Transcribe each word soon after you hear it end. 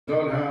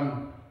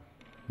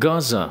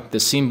Gaza, the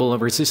symbol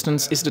of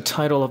resistance, is the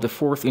title of the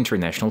 4th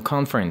International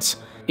Conference.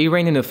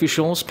 Iranian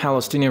officials,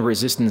 Palestinian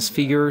resistance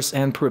figures,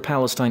 and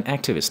pro-Palestine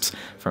activists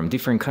from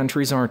different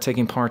countries are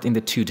taking part in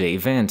the two-day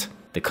event.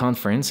 The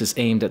conference is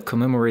aimed at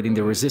commemorating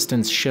the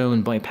resistance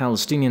shown by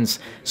Palestinians,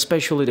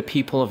 especially the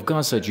people of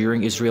Gaza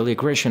during Israeli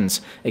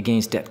aggressions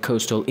against that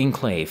coastal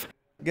enclave.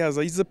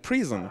 Gaza is a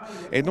prison,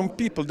 and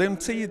people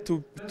don't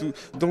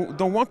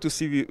don't want to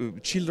see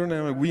children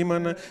and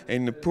women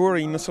and poor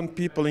innocent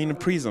people in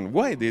prison.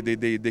 Why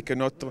they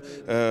cannot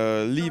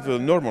live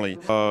normally?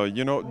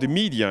 The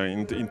media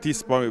in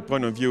this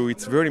point of view,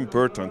 it's very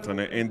important,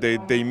 and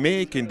they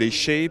make and they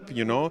shape,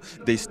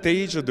 they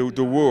stage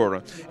the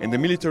war, and the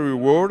military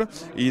war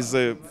is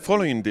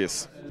following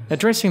this.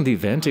 Addressing the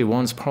event,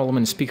 Iran's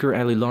Parliament Speaker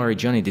Ali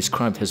Larijani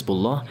described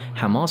Hezbollah,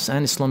 Hamas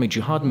and Islamic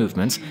Jihad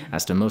movements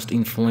as the most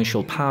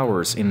influential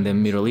powers in the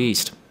Middle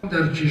East.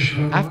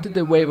 After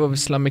the wave of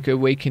Islamic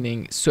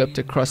awakening swept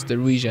across the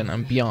region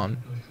and beyond,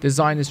 the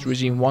Zionist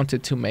regime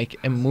wanted to make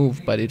a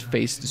move, but it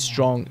faced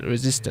strong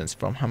resistance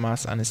from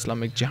Hamas and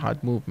Islamic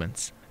Jihad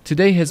movements.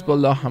 Today,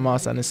 Hezbollah,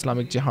 Hamas and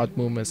Islamic Jihad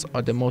movements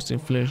are the most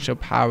influential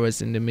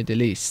powers in the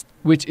Middle East,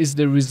 which is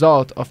the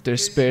result of their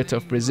spirit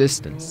of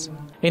resistance.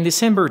 In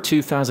December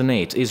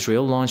 2008,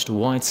 Israel launched a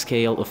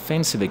wide-scale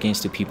offensive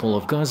against the people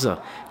of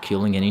Gaza,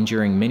 killing and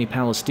injuring many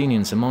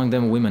Palestinians, among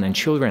them women and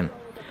children.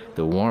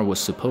 The war was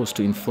supposed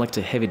to inflict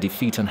a heavy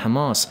defeat on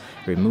Hamas,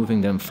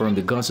 removing them from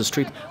the Gaza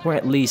Strip or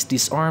at least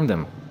disarm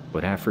them.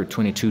 But after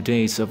 22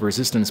 days of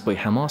resistance by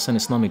Hamas and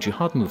Islamic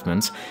Jihad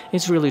movements,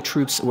 Israeli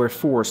troops were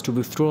forced to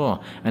withdraw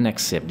and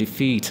accept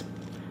defeat.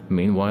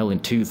 Meanwhile, in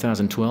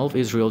 2012,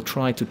 Israel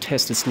tried to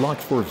test its luck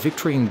for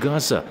victory in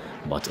Gaza,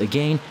 but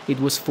again it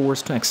was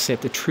forced to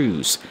accept a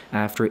truce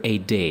after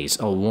 8 days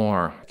of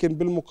war.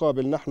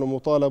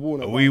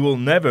 We will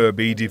never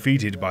be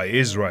defeated by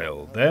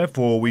Israel,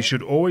 therefore we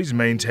should always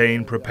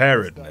maintain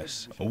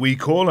preparedness. We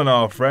call on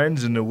our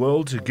friends in the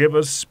world to give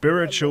us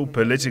spiritual,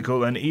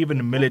 political and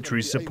even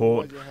military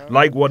support,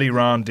 like what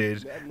Iran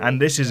did, and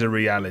this is a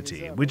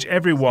reality, which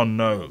everyone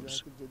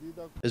knows.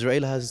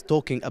 Israel has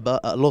talking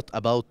a lot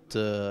about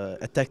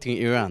attacking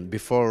Iran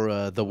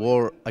before the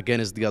war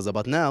against Gaza,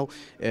 but now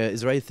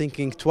Israel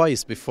thinking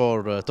twice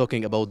before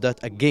talking about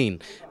that again,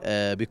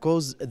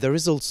 because the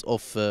results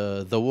of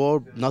the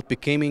war not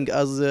becoming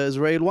as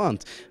Israel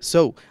wants.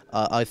 So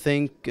I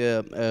think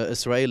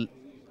Israel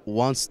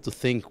wants to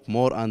think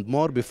more and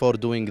more before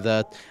doing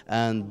that,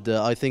 and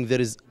I think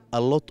there is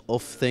a lot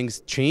of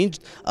things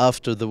changed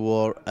after the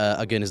war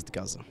against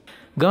Gaza.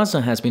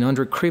 Gaza has been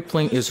under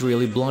crippling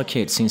Israeli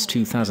blockade since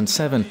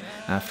 2007,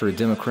 after a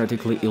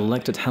democratically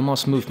elected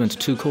Hamas movement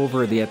took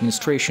over the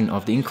administration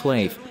of the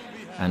enclave.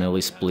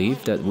 Analysts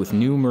believe that with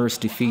numerous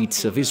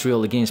defeats of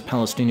Israel against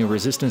Palestinian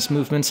resistance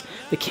movements,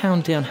 the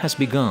countdown has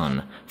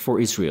begun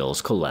for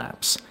Israel's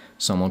collapse.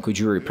 Salman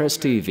Kujuri, Press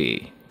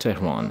TV,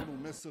 Tehran.